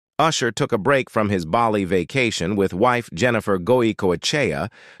Usher took a break from his Bali vacation with wife Jennifer Goicoechea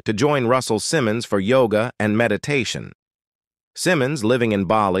to join Russell Simmons for yoga and meditation. Simmons, living in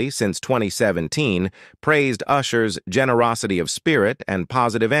Bali since 2017, praised Usher's generosity of spirit and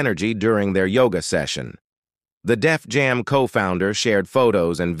positive energy during their yoga session. The Def Jam co-founder shared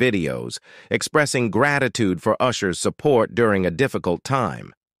photos and videos, expressing gratitude for Usher's support during a difficult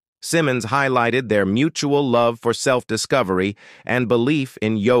time. Simmons highlighted their mutual love for self-discovery and belief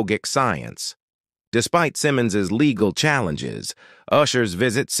in yogic science. Despite Simmons's legal challenges, Usher's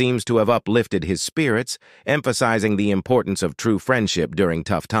visit seems to have uplifted his spirits, emphasizing the importance of true friendship during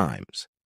tough times.